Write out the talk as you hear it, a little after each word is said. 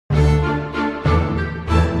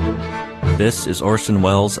This is Orson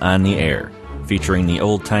Welles on the Air, featuring the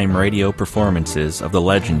old-time radio performances of the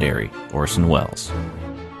legendary Orson Welles.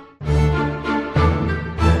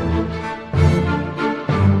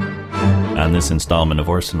 On this installment of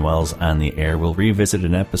Orson Welles on the Air, we'll revisit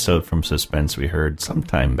an episode from Suspense we heard some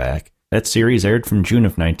time back. That series aired from June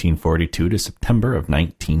of 1942 to September of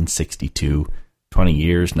 1962. 20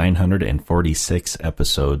 years, 946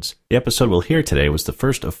 episodes. The episode we'll hear today was the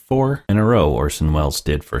first of 4 in a row Orson Welles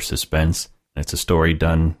did for Suspense. It's a story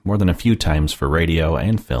done more than a few times for radio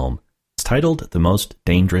and film. It's titled The Most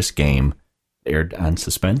Dangerous Game. It aired on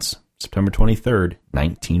Suspense, September 23rd,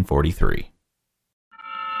 1943.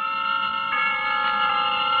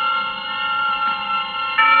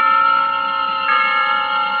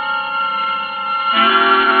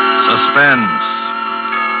 Suspense.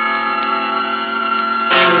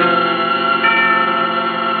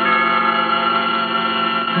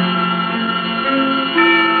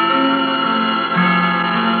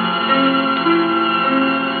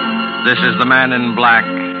 This is the Man in Black,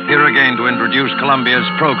 here again to introduce Columbia's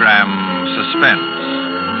program, Suspense.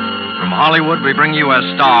 From Hollywood, we bring you a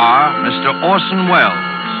star, Mr. Orson Welles,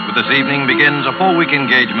 who this evening begins a 4-week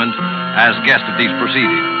engagement as guest of these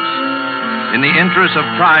proceedings. In the interest of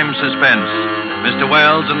prime suspense, Mr.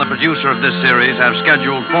 Welles and the producer of this series have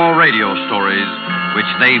scheduled 4 radio stories which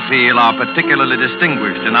they feel are particularly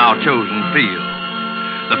distinguished in our chosen field.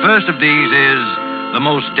 The first of these is The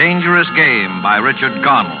Most Dangerous Game by Richard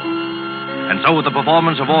Garnell. And so with the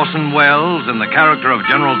performance of Orson Welles in the character of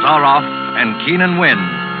General Zaroff and Keenan Wynn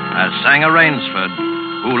as Sanger Rainsford,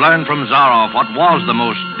 who learned from Zaroff what was the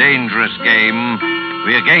most dangerous game,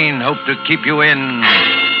 we again hope to keep you in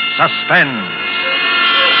suspense.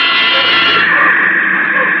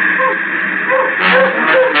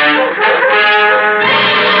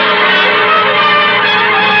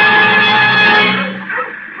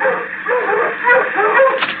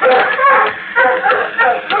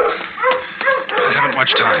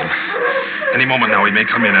 Much time. Any moment now he may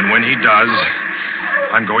come in, and when he does,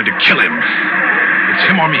 I'm going to kill him. It's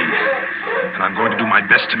him or me, and I'm going to do my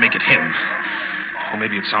best to make it him. Or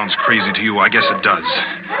maybe it sounds crazy to you. I guess it does.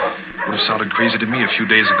 It would have sounded crazy to me a few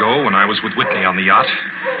days ago when I was with Whitney on the yacht.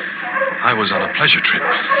 I was on a pleasure trip.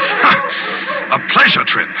 A pleasure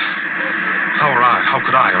trip! How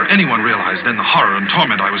could I or anyone realize then the horror and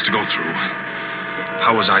torment I was to go through?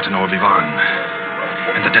 How was I to know of Ivan?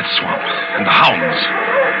 And the death swamp, and the hounds.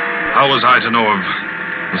 How was I to know of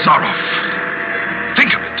Zaroff? Think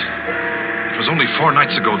of it. It was only 4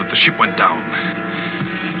 nights ago that the ship went down.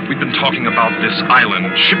 We'd been talking about this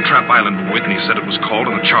island, Ship Trap Island, Whitney said it was called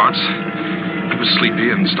in the charts. I was sleepy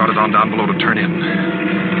and started on down below to turn in.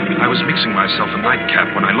 I was mixing myself a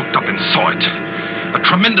nightcap when I looked up and saw it. A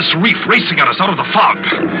tremendous reef racing at us out of the fog.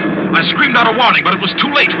 I screamed out a warning, but it was too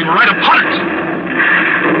late. We were right upon it.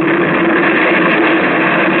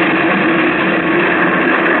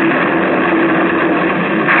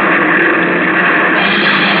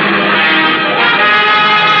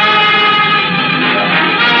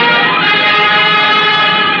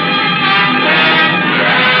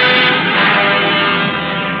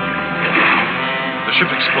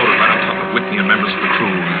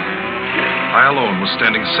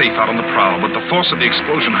 Standing safe out on the prow, but the force of the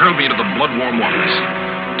explosion hurled me into the blood-warm waters.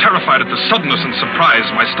 Terrified at the suddenness and surprise,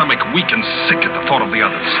 my stomach weak and sick at the thought of the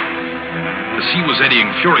others. The sea was eddying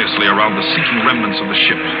furiously around the sinking remnants of the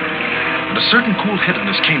ship, and a certain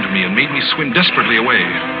cool-headedness came to me and made me swim desperately away,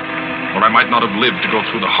 or I might not have lived to go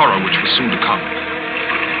through the horror which was soon to come.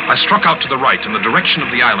 I struck out to the right in the direction of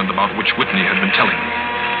the island about which Whitney had been telling me.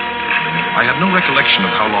 I had no recollection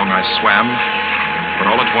of how long I swam, but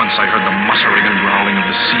all at once I heard the muttering and growling of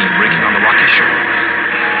the sea breaking on the rocky shore.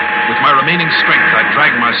 With my remaining strength, I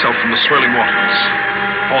dragged myself from the swirling waters.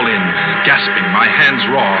 All in, gasping, my hands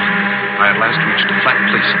raw, I at last reached a flat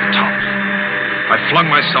place at the top. I flung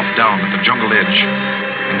myself down at the jungle edge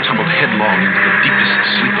and tumbled headlong into the deepest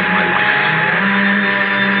sleep of my life.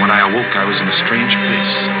 When I awoke, I was in a strange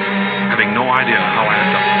place, having no idea how I had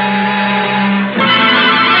done it.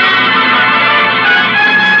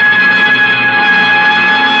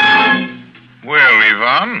 Well,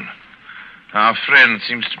 Ivan, our friend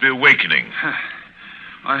seems to be awakening.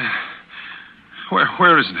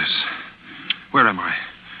 Where is this? Where am I?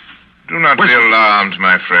 Do not be alarmed,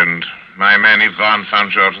 my friend. My man Ivan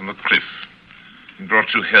found you out on the cliff and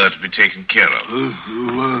brought you here to be taken care of.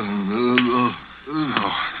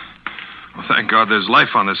 Well, thank God there's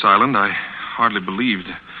life on this island. I hardly believed.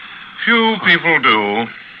 Few people do.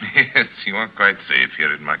 Yes, you are quite safe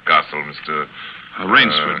here in my castle, Mr.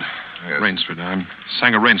 Rainsford. Yes. Rainsford. I'm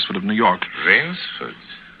Sanger Rainsford of New York. Rainsford?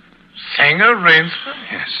 Sanger Rainsford?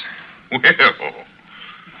 Yes. Well,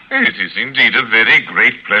 it is indeed a very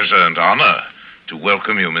great pleasure and honor to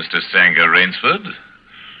welcome you, Mr. Sanger Rainsford.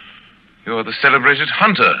 You're the celebrated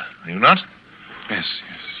hunter, are you not? Yes.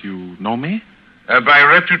 You know me? By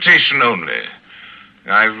reputation only.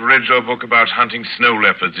 I've read your book about hunting snow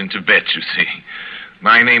leopards in Tibet, you see.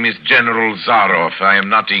 My name is General Zaroff. I am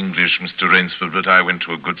not English, Mr. Rainsford, but I went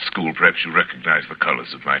to a good school. Perhaps you recognize the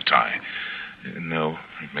colors of my tie. No,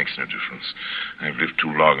 it makes no difference. I've lived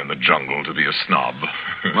too long in the jungle to be a snob.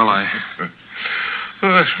 Well,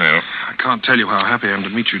 Well, I can't tell you how happy I am to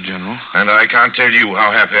meet you, General. and I can't tell you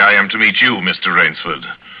how happy I am to meet you, Mr. Rainsford.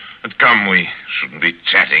 But come, we shouldn't be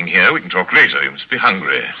chatting here. We can talk later. You must be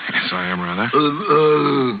hungry. Yes, I am rather.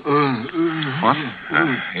 What?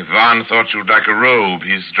 Ivan thought you'd like a robe.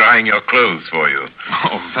 He's drying your clothes for you.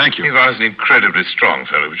 Oh, thank you. Ivan's an incredibly strong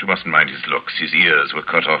fellow, but you mustn't mind his looks. His ears were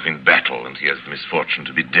cut off in battle, and he has the misfortune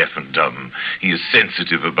to be deaf and dumb. He is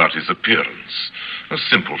sensitive about his appearance. A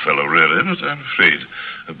simple fellow, really, but I'm afraid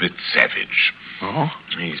a bit savage. Oh?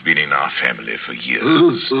 He's been in our family for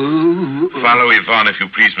years. Follow Ivan, if you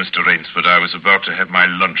please, Mr. Rainsford. I was about to have my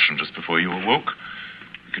luncheon just before you awoke.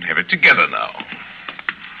 We can have it together now.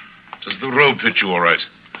 Does the robe fit you all right?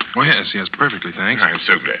 Oh, yes, perfectly, thanks. I'm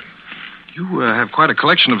so glad. You have quite a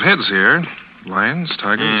collection of heads here. Lions,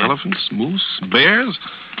 tigers, elephants, moose, bears.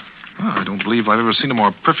 Oh, I don't believe I've ever seen a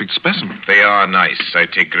more perfect specimen. They are nice. I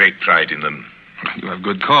take great pride in them. You have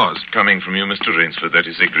good cause. Coming from you, Mr. Rainsford, that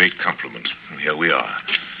is a great compliment. And here we are.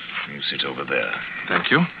 You sit over there. Thank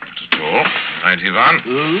you. Not at all. Right, Ivan?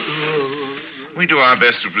 We do our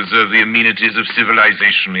best to preserve the amenities of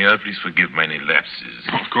civilization here. Please forgive my lapses.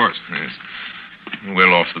 Of course. Yes.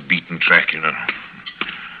 Well off the beaten track, you know.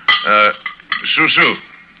 Shoo-shoo.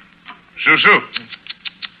 Shoo-shoo.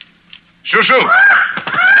 Shoo-shoo.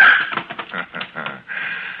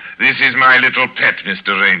 This is my little pet,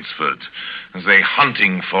 Mr. Rainsford. As a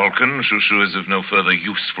hunting falcon, Shoo-shoo is of no further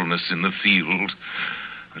usefulness in the field.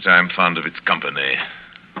 But I am fond of its company.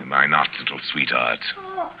 Am I not, little sweetheart?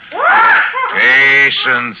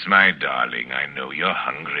 Patience, my darling. I know you're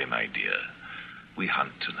hungry, my dear. We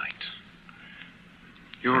hunt tonight.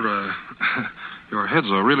 Your heads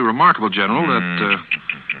are really remarkable, General.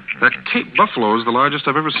 That Cape buffalo is the largest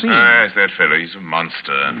I've ever seen. Yes, that fellow. He's a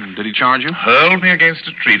monster. Did he charge you? Hurled me against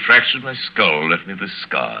a tree, fractured my skull, left me this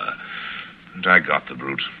scar. And I got the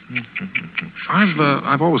brute.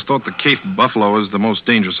 I've always thought the Cape buffalo is the most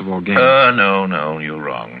dangerous of all game. No, you're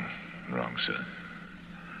wrong. Wrong, sir.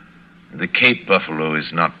 The Cape buffalo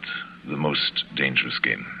is not the most dangerous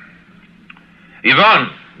game. Ivan,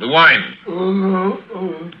 the wine.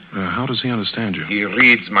 How does he understand you? He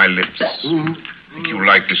reads my lips. Think you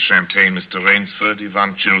like this champagne, Mr. Rainsford?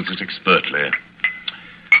 Ivan chills it expertly.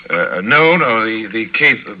 No, the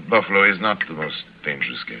Cape buffalo is not the most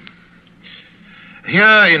dangerous game.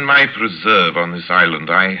 Here in my preserve on this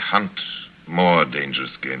island, I hunt more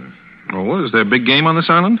dangerous game. Oh, is there big game on this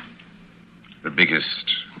island? The biggest.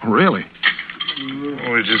 Oh, really?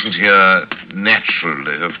 Oh, it isn't here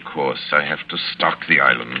naturally, of course. I have to stock the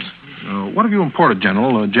island. What have you imported,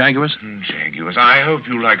 General? Jaguars? Jaguars. I hope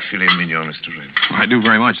you like filet mignon, Mr. Rainsford. I do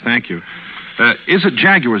very much, thank you. Is it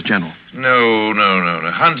jaguars, General? No.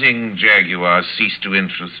 Hunting jaguars ceased to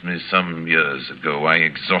interest me some years ago. I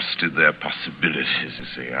exhausted their possibilities, you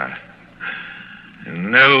see.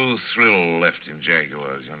 No thrill left in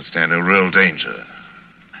jaguars, you understand? No real danger.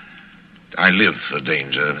 I live for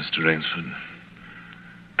danger, Mr. Rainsford.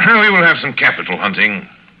 We will have some capital hunting,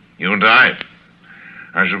 you and I.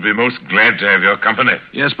 I shall be most glad to have your company.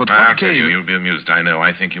 Yes, but I'll tell you, you'll be amused, I know.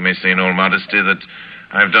 I think you may say in all modesty that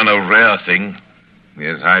I've done a rare thing.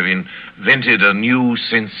 Yes, I've invented a new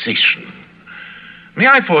sensation. May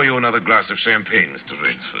I pour you another glass of champagne, Mr.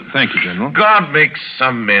 Rainsford? Thank you, General. God makes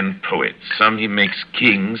some men poets. Some he makes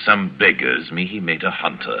kings, some beggars. Me, he made a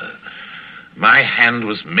hunter. My hand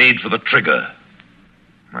was made for the trigger.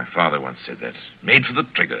 My father once said that. Made for the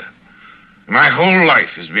trigger. My whole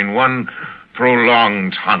life has been one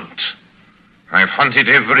prolonged hunt. I've hunted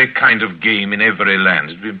every kind of game in every land.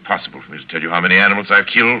 It'd be impossible for me to tell you how many animals I've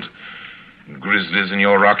killed. Grizzlies in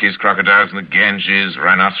your Rockies, crocodiles in the Ganges,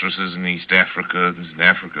 rhinoceroses in East Africa. This is in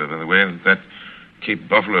Africa, by the way. That Cape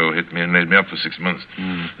buffalo hit me and laid me up for 6 months.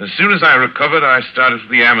 As soon as I recovered, I started for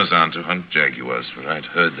the Amazon to hunt jaguars, for I'd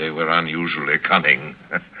heard they were unusually cunning.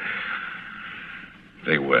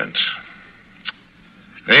 They weren't.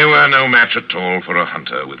 They were no match at all for a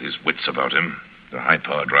hunter with his wits about him, the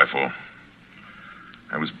high-powered rifle.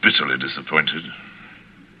 I was bitterly disappointed.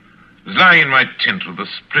 I was lying in my tent with a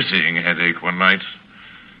splitting headache one night,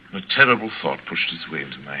 and a terrible thought pushed its way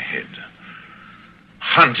into my head.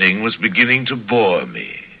 Hunting was beginning to bore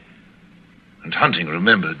me. And hunting,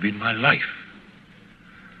 remember, had been my life.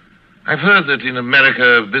 I've heard that in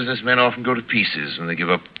America, businessmen often go to pieces when they give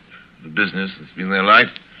up the business that's been their life.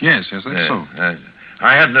 Yes, that's so.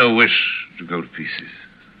 I had no wish to go to pieces.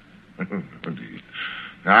 Indeed.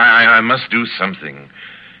 I must do something.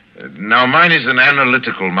 Now, mine is an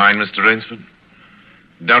analytical mind, Mr. Rainsford.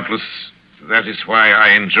 Doubtless, that is why I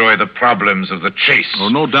enjoy the problems of the chase. Oh,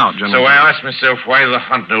 no doubt, General. So I asked myself why the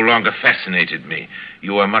hunt no longer fascinated me.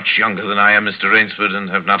 You are much younger than I am, Mr. Rainsford, and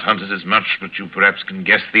have not hunted as much, but you perhaps can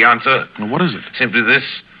guess the answer. Well, what is it? Simply this.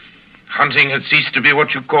 Hunting had ceased to be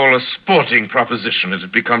what you call a sporting proposition. It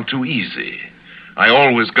had become too easy. I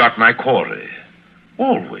always got my quarry.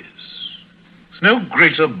 Always. There's no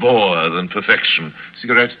greater bore than perfection.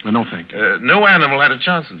 Cigarette? No, thank you. No animal had a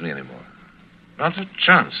chance with me anymore. Not a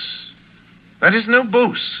chance. That is no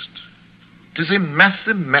boast. It is a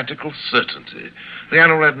mathematical certainty. The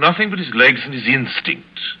animal had nothing but his legs and his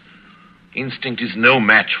instinct. Instinct is no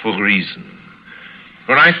match for reason.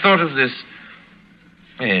 When I thought of this,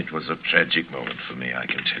 it was a tragic moment for me, I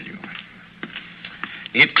can tell you.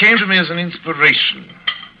 It came to me as an inspiration.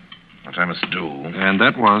 What I must do. And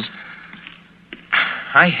that was?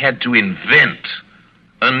 I had to invent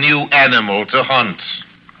a new animal to hunt.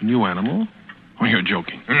 A new animal? Oh, you're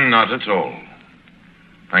joking. Not at all.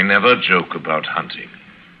 I never joke about hunting.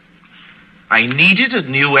 I needed a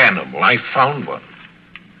new animal. I found one.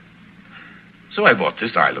 So I bought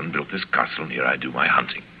this island, built this castle, and here I do my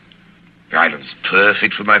hunting. The island's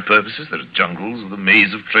perfect for my purposes. There are jungles with a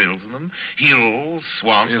maze of trails in them, hills,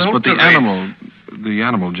 swamps. Yes, but the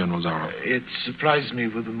animal, General Zaroff. It surprised me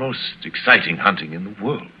with the most exciting hunting in the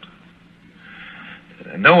world.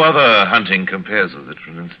 No other hunting compares with it,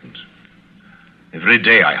 for an instant. Every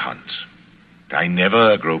day I hunt. I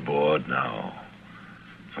never grow bored now.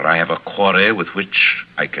 For I have a quarry with which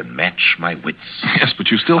I can match my wits. Yes, but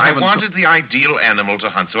you still I haven't... wanted the ideal animal to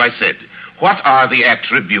hunt, so I said, what are the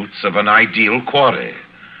attributes of an ideal quarry?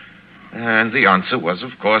 And the answer was,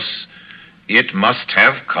 of course, it must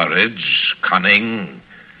have courage, cunning,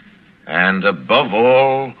 and above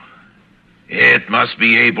all, it must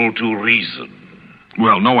be able to reason.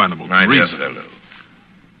 Well, no animal My can dear reason. fellow,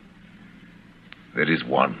 there is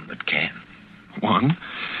one that can. One?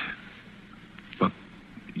 But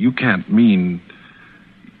you can't mean...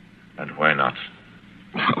 And why not?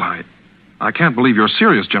 Well, I can't believe you're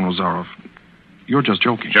serious, General Zaroff. You're just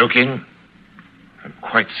joking. Joking? I'm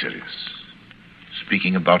quite serious.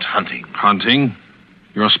 Speaking about hunting. Hunting?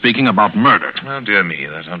 You're speaking about murder. Oh, dear me,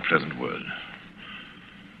 that unpleasant word.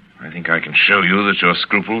 I think I can show you that your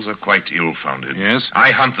scruples are quite ill-founded. Yes?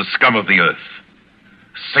 I hunt the scum of the earth.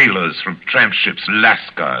 Sailors from tramp ships,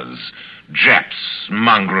 lascars, Japs,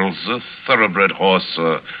 mongrels, a thoroughbred horse,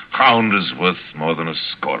 a hound is worth more than a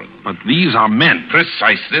score of them. But these are men.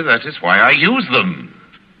 Precisely, that is why I use them.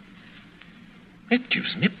 It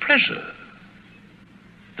gives me pleasure.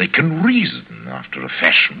 They can reason after a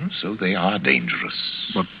fashion, so they are dangerous.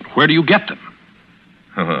 But where do you get them?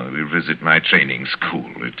 We visit my training school.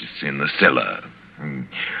 It is in the cellar.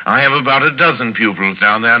 I have about a dozen pupils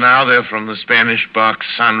down there now. They're from the Spanish bark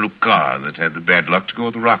San Lucar that had the bad luck to go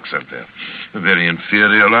with the rocks up there. A very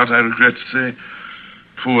inferior lot, I regret to say.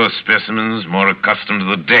 Poor specimens, more accustomed to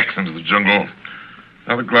the deck than to the jungle.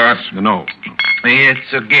 Another glass? No.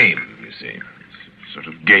 It's a game, you see. It's a sort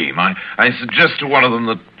of game. I suggest to one of them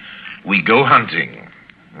that we go hunting.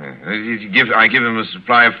 I give him a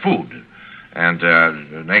supply of food and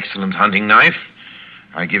an excellent hunting knife.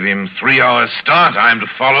 I give him 3 hours start. I am to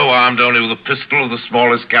follow, armed only with a pistol of the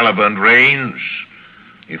smallest caliber and range.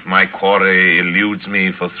 If my quarry eludes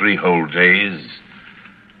me for 3 whole days,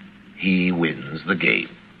 he wins the game.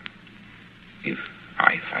 If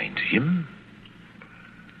I find him,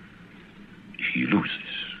 he loses.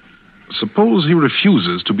 Suppose he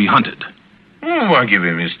refuses to be hunted. I give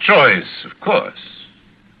him his choice, of course.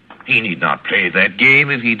 He need not play that game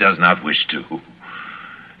if he does not wish to.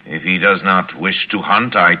 If he does not wish to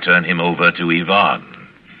hunt, I turn him over to Ivan.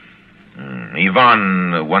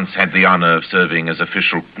 Ivan once had the honor of serving as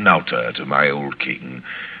official knouter to my old king,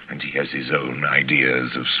 and he has his own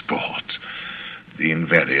ideas of sport.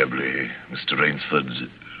 Invariably, Mr. Rainsford,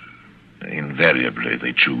 invariably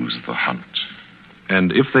they choose the hunt.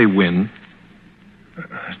 And if they win?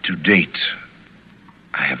 To date,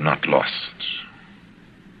 I have not lost.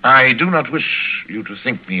 I do not wish you to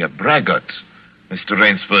think me a braggart, Mr.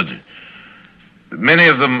 Rainsford. Many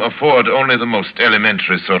of them afford only the most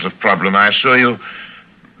elementary sort of problem, I assure you.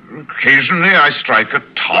 Occasionally I strike a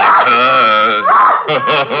Tartar.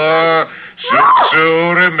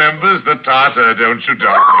 Sue remembers the Tartar, don't you,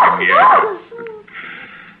 darling? Yes.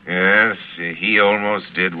 Yes, he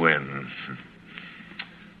almost did win.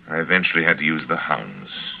 I eventually had to use the hounds.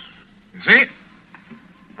 You see?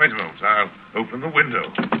 Wait a moment. I'll open the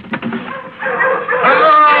window.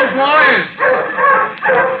 Hello, boys!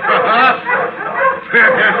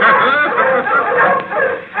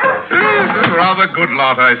 This is a rather good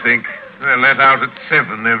lot, I think. They're let out at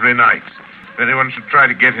 7 every night. If anyone should try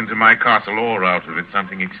to get into my castle or out of it,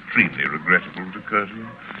 something extremely regrettable would occur to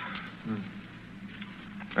them.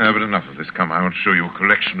 But enough of this. Come, I want to show you a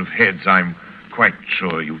collection of heads I'm quite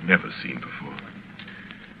sure you've never seen before.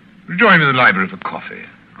 Join me in the library for coffee.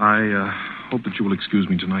 I hope that you will excuse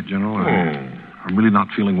me tonight, General. I'm really not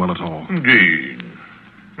feeling well at all. Indeed.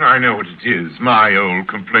 I know what it is. My old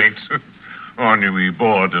complaint. Ennui,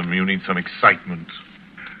 boredom. You need some excitement.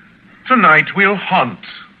 Tonight we'll hunt.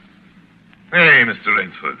 Hey, Mr.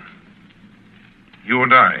 Rainsford. You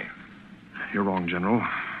and I. You're wrong, General.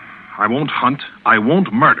 I won't hunt. I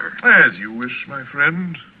won't murder. As you wish, my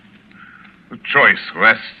friend. The choice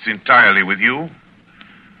rests entirely with you.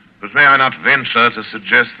 But may I not venture to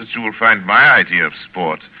suggest that you will find my idea of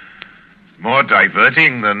sport more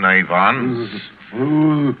diverting than Ivan's?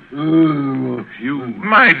 You...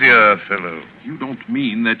 My dear fellow. You don't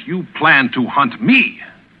mean that you plan to hunt me?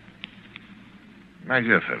 My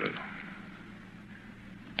dear fellow.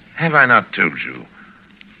 Have I not told you?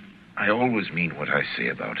 I always mean what I say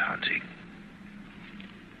about hunting.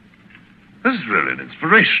 This is really an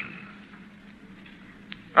inspiration.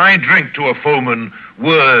 I drink to a foeman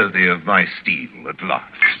worthy of my steel at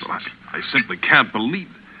last. I simply can't believe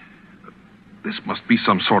it. This must be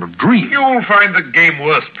some sort of dream. You'll find the game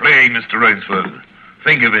worth playing, Mr. Rainsford.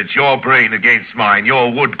 Think of it, your brain against mine, your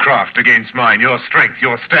woodcraft against mine, your strength,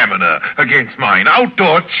 your stamina against mine.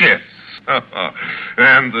 Outdoor chess.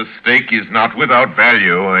 And the stake is not without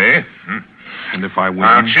value, eh? And if I win?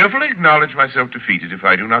 I'll cheerfully acknowledge myself defeated if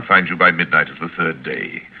I do not find you by midnight of the third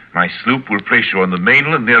day. My sloop will place you on the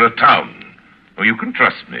mainland near a town. Oh, you can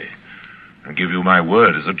trust me. I give you my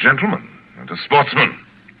word as a gentleman and a sportsman.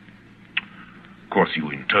 Of course, you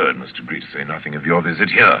in turn must agree to say nothing of your visit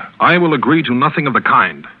here. I will agree to nothing of the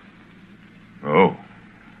kind. Oh.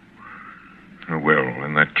 Well,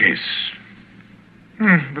 in that case...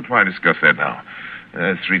 But why discuss that now?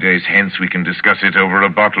 3 days hence we can discuss it over a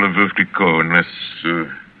bottle of Veuve Clicquot, unless...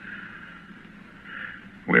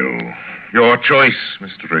 Well, your choice,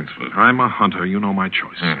 Mr. Rainsford. I'm a hunter. You know my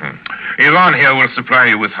choice. Mm-hmm. Yvonne here will supply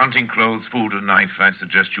you with hunting clothes, food, and knife. I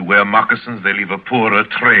suggest you wear moccasins. They leave a poorer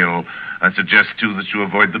trail. I suggest, too, that you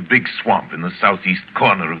avoid the big swamp in the southeast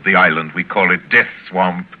corner of the island. We call it Death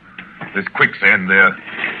Swamp. There's quicksand there.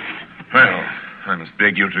 Well, I must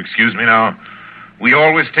beg you to excuse me now. We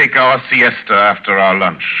always take our siesta after our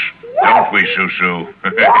lunch. Don't we, Shoo-Shoo?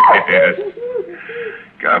 Yes.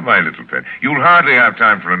 Come, my little pet. You'll hardly have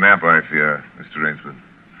time for a nap, I fear, Mr. Rainsford.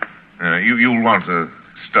 You'll want to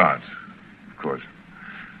start, of course.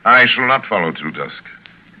 I shall not follow till dusk.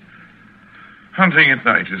 Hunting at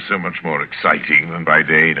night is so much more exciting than by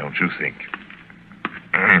day, don't you think?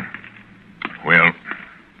 Well,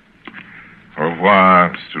 au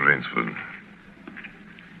revoir, Mr. Rainsford.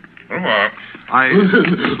 Au revoir.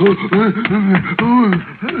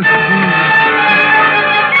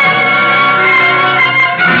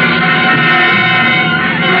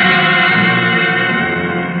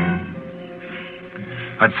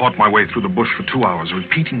 I'd fought my way through the bush for 2 hours,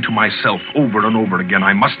 repeating to myself over and over again,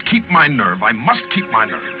 I must keep my nerve. I must keep my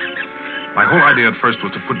nerve. My whole idea at first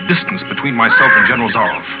was to put distance between myself and General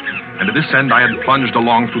Zaroff. And to this end, I had plunged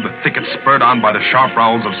along through the thicket, spurred on by the sharp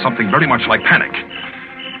growls of something very much like panic.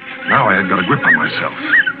 Now I had got a grip on myself.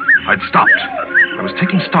 I'd stopped. I was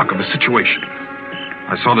taking stock of the situation.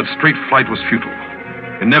 I saw that straight flight was futile.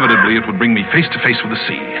 Inevitably, it would bring me face to face with the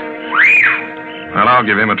sea. Well, I'll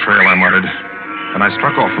give him a trail, I muttered. And I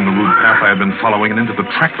struck off from the rude path I had been following and into the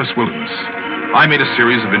trackless wilderness. I made a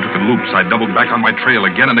series of intricate loops. I doubled back on my trail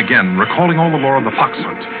again and again, recalling all the lore of the fox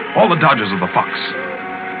hunt, all the dodges of the fox.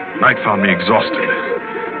 Night found me exhausted,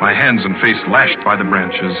 my hands and face lashed by the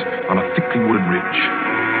branches on a thickly wooded ridge.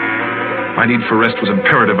 My need for rest was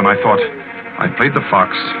imperative, and I thought, I played the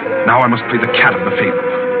fox, now I must play the cat of the fable.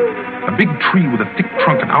 A big tree with a thick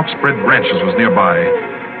trunk and outspread branches was nearby,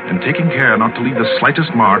 and taking care not to leave the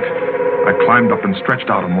slightest mark, I climbed up and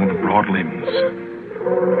stretched out among the broad limbs.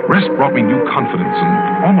 Rest brought me new confidence and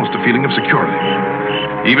almost a feeling of security.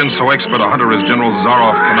 Even so expert a hunter as General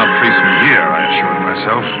Zaroff cannot trace me here, I assured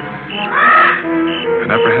myself.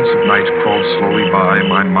 An apprehensive night crawled slowly by,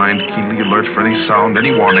 my mind keenly alert for any sound,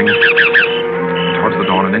 any warning. Towards the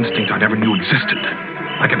dawn, an instinct I never knew existed,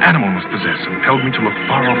 like an animal must possess, impelled me to look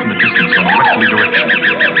far off in the distance in a westerly direction.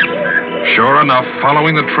 Sure enough,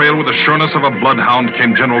 following the trail with the sureness of a bloodhound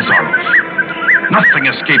came General Zaroff. Nothing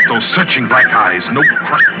escaped those searching black eyes. No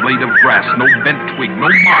cracked blade of grass, no bent twig,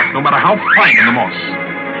 no mark, no matter how fine in the moss.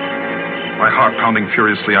 My heart pounding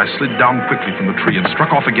furiously, I slid down quickly from the tree and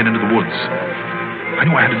struck off again into the woods. I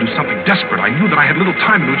knew I had to do something desperate. I knew that I had little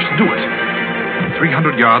time in which to do it.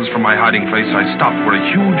 300 yards from my hiding place, I stopped where a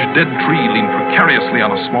huge dead tree leaned precariously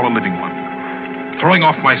on a smaller living one. Throwing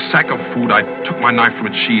off my sack of food, I took my knife from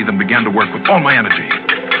its sheath and began to work with all my energy.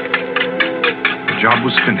 The job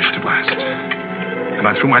was finished at last, and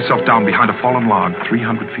I threw myself down behind a fallen log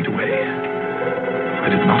 300 feet away. I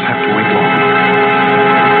did not have to wait long.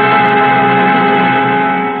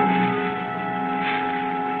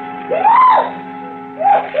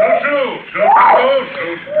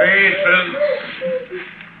 Patience.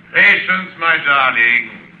 Patience, my darling.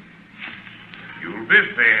 You'll be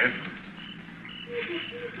fed.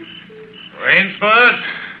 Rainsford.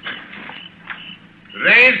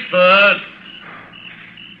 Rainsford.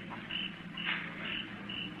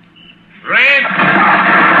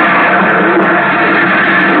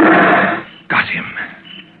 Got him.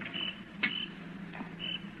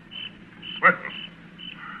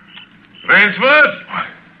 Rainsford?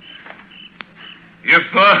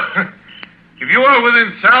 If you are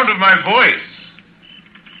within sound of my voice,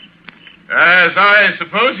 as I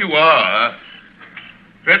suppose you are,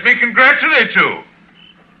 let me congratulate you.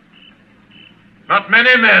 Not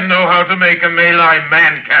many men know how to make a Malay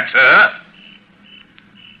man-catcher.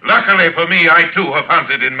 Luckily for me, I too have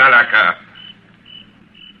hunted in Malacca.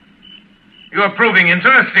 You are proving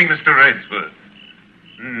interesting, Mr. Rainsford.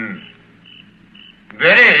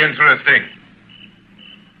 Very interesting.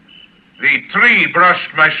 The tree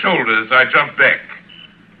brushed my shoulders. I jumped back.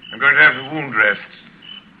 I'm going to have the wound dressed.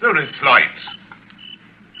 It's only slight.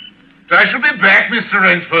 But I shall be back, Mr.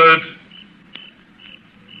 Rainsford.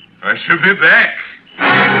 I shall be back.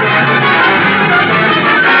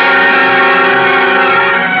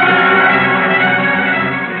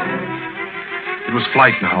 It was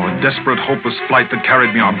flight now, a desperate, hopeless flight that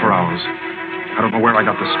carried me on for hours. I don't know where I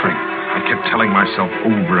got the strength. I kept telling myself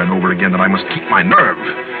over and over again that I must keep my nerve.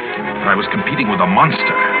 That I was competing with a monster,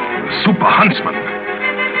 a super huntsman.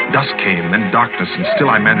 Dusk came, then darkness, and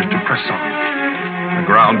still I managed to press on. The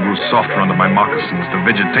ground grew softer under my moccasins. The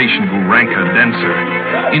vegetation grew ranker, denser.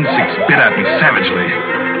 Insects bit at me savagely.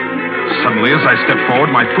 Suddenly, as I stepped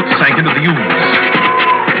forward, my foot sank into the ooze.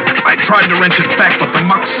 I tried to wrench it back, but the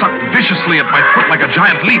muck sucked viciously at my foot like a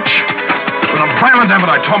giant leech. With a violent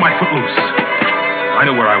effort, I tore my foot loose. I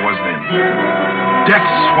knew where I was then. Death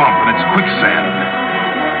Swamp and its quicksand.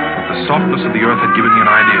 The softness of the earth had given me an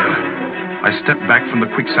idea. I stepped back from the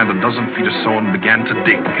quicksand a dozen feet or so and began to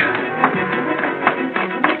dig.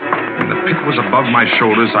 When the pit was above my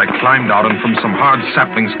shoulders, I climbed out and from some hard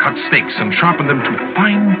saplings cut stakes and sharpened them to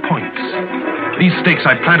fine points. These stakes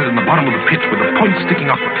I planted in the bottom of the pit with the points sticking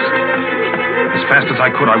upwards. As fast as I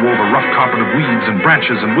could, I wove a rough carpet of weeds and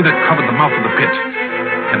branches and with it covered the mouth of the pit.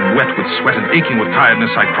 And wet with sweat and aching with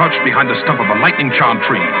tiredness, I crouched behind the stump of a lightning-charmed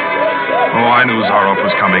tree. Oh, I knew Zaroff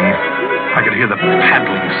was coming. I could hear the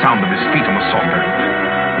paddling sound of his feet on the saucer.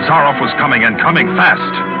 Zaroff was coming, and coming fast.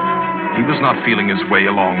 He was not feeling his way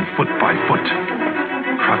along foot by foot.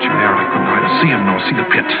 Crouching there, I could neither see him nor see the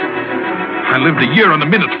pit. I lived a year and a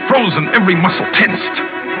minute, frozen, every muscle tensed.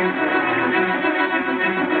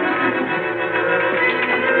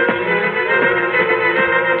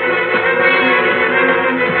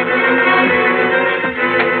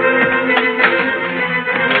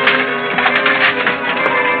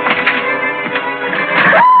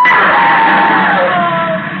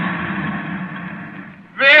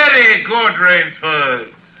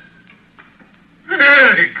 Rainsford.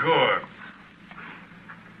 Very good.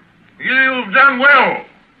 You've done well.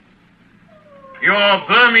 Your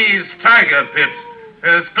Burmese tiger pit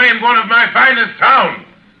has claimed one of my finest towns.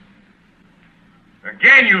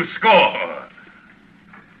 Again you score.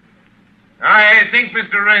 I think,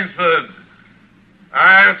 Mr. Rainsford,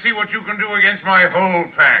 I'll see what you can do against my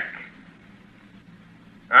whole pack.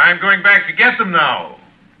 I'm going back to get them now.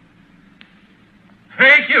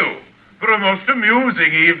 Thank you for a most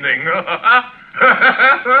amusing evening.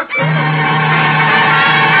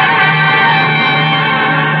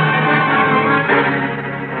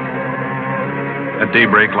 At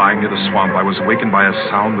daybreak, lying near the swamp, I was awakened by a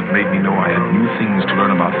sound that made me know I had new things to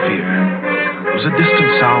learn about fear. It was a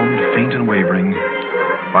distant sound, faint and wavering,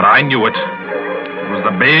 but I knew it. It was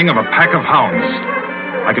the baying of a pack of hounds.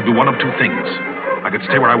 I could do one of two things. I could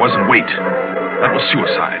stay where I was and wait. That was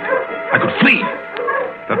suicide. I could flee.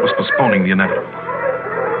 That was postponing the inevitable.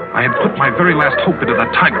 I had put my very last hope into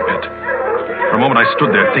that tiger pit. For a moment, I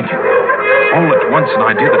stood there thinking. All at once, an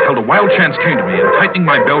idea that held a wild chance came to me, and tightening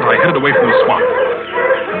my belt, I headed away from the swamp.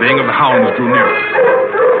 baying of the hounds drew nearer.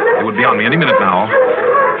 They would be on me any minute now.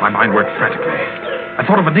 My mind worked frantically. I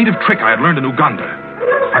thought of a native trick I had learned in Uganda.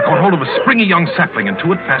 I caught hold of a springy young sapling, and to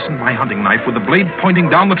it fastened my hunting knife with the blade pointing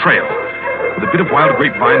down the trail. With a bit of wild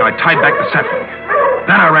grapevine, I tied back the sapling.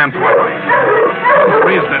 Then I ran for my life.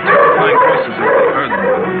 They raised their terrifying voices as they heard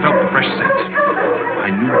and felt the fresh scent. I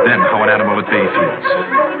knew then how an animal at bay feels.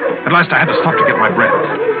 At last I had to stop to get my breath.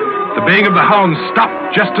 The baying of the hounds stopped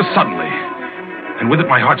just as suddenly. And with it,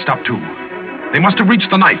 my heart stopped too. They must have reached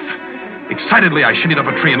the knife. Excitedly, I shinnied up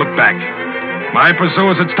a tree and looked back. My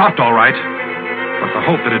pursuers had stopped all right. But the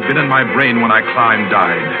hope that had been in my brain when I climbed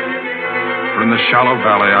died. For in the shallow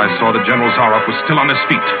valley, I saw that General Zaroff was still on his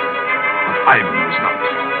feet. But Ivan was not.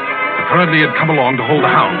 Apparently, he had come along to hold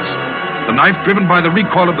the hounds. The knife, driven by the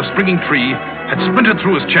recoil of the springing tree, had splintered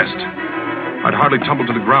through his chest. I'd hardly tumbled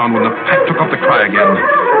to the ground when the pack took up the cry again.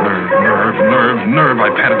 Nerve, nerve, nerve, nerve,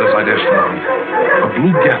 I panted as I dashed along. A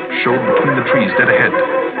blue gap showed between the trees dead ahead.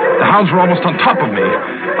 The hounds were almost on top of me.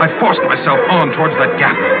 I forced myself on towards that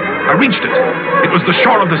gap. I reached it. It was the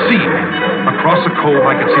shore of the sea. Across the cove,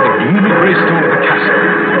 I could see the gloomy gray stone of the castle.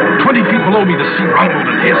 20 feet below me, the sea rumbled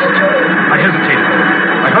and hissed. I hesitated.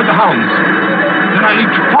 I heard the hounds. Then I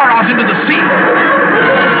leaped far out into the sea.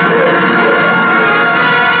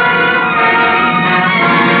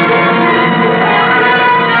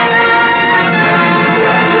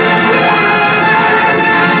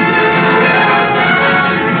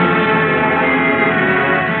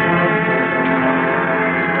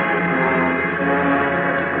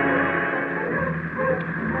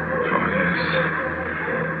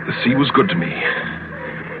 The sea was good to me.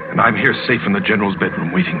 And I'm here safe in the General's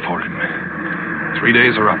bedroom waiting for him. 3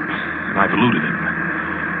 days are up, and I've eluded him.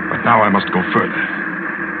 But now I must go further.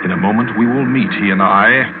 In a moment, we will meet, he and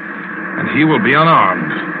I, and he will be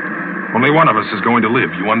unarmed. Only one of us is going to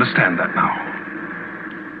live. You understand that now?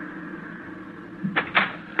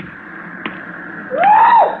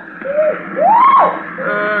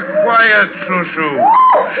 Quiet, Shushu.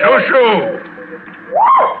 Shushu!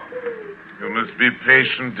 You must be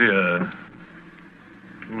patient, dear.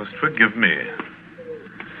 You must forgive me.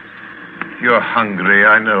 You're hungry,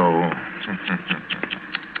 I know.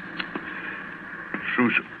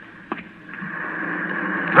 Shushu.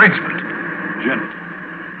 Rainsford. General.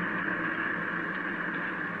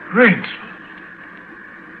 Rainsford.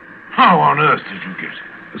 How on earth did you get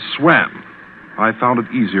it? Swam. I found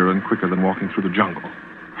it easier and quicker than walking through the jungle.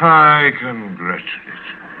 I congratulate you.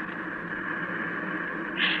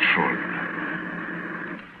 Extraordinary.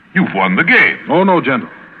 You've won the game. Oh, no,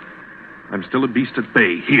 General. I'm still a beast at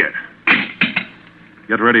bay, here.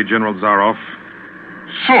 Get ready, General Zaroff.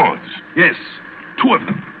 Swords? Yes, 2 of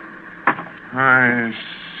them. I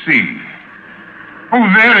see. Oh,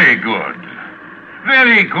 very good.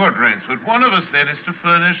 Very good, Rainsford. One of us, then, is to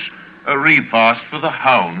furnish a repast for the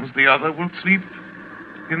hounds. The other will sleep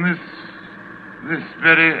in this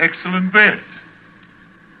very excellent bed.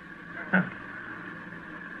 Huh.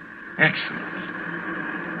 Excellent.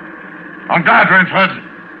 On guard, Rainsford.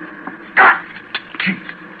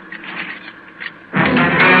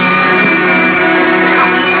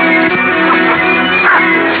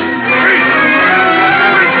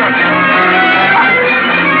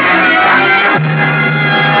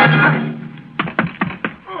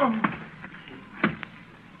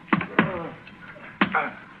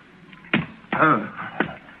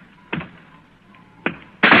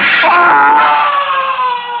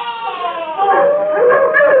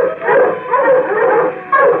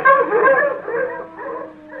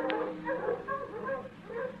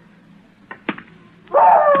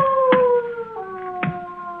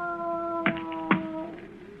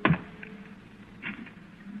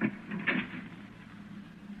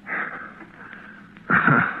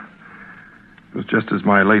 Just as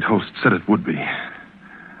my late host said it would be.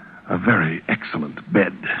 A very excellent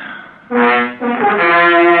bed.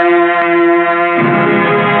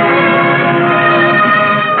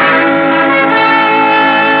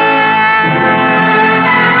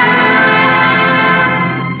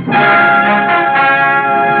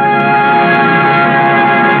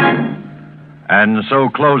 And so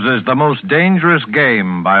closes The Most Dangerous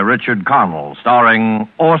Game by Richard Connell, starring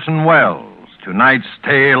Orson Welles. Tonight's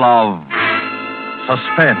tale of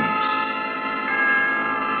suspense.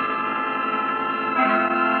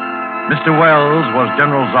 Mr. Wells was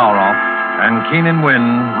General Zaroff, and Keenan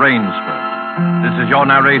Wynn, Rainsford. This is your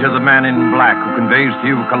narrator, the Man in Black, who conveys to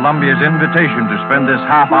you Columbia's invitation to spend this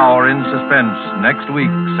half hour in suspense next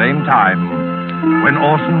week, same time, when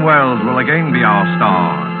Orson Welles will again be our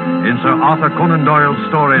star in Sir Arthur Conan Doyle's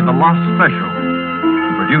story, The Lost Special,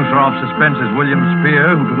 Producer of Suspense is William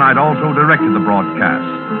Spear, who tonight also directed the broadcast,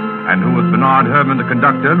 and who, with Bernard Herrmann, the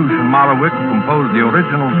conductor, Lucien Morawick, who composed the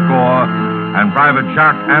original score, and Private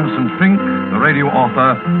Jacques Anson Fink, the radio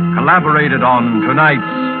author, collaborated on tonight's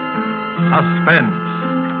Suspense.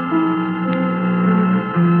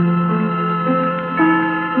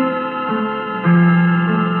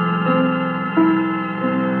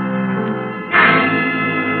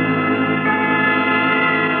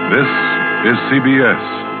 This is CBS,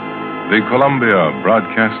 the Columbia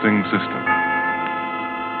Broadcasting System.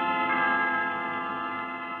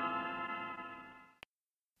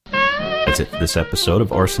 That's it for this episode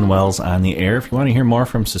of Orson Welles on the Air. If you want to hear more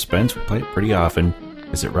from Suspense, we play it pretty often.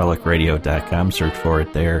 Visit relicradio.com, search for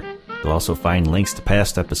it there. You'll also find links to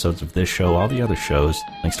past episodes of this show, all the other shows,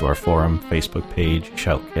 links to our forum, Facebook page,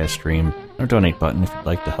 Shoutcast stream, or donate button if you'd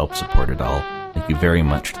like to help support it all. Thank you very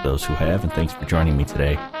much to those who have, and thanks for joining me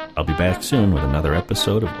today. I'll be back soon with another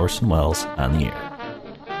episode of Orson Welles on the Air.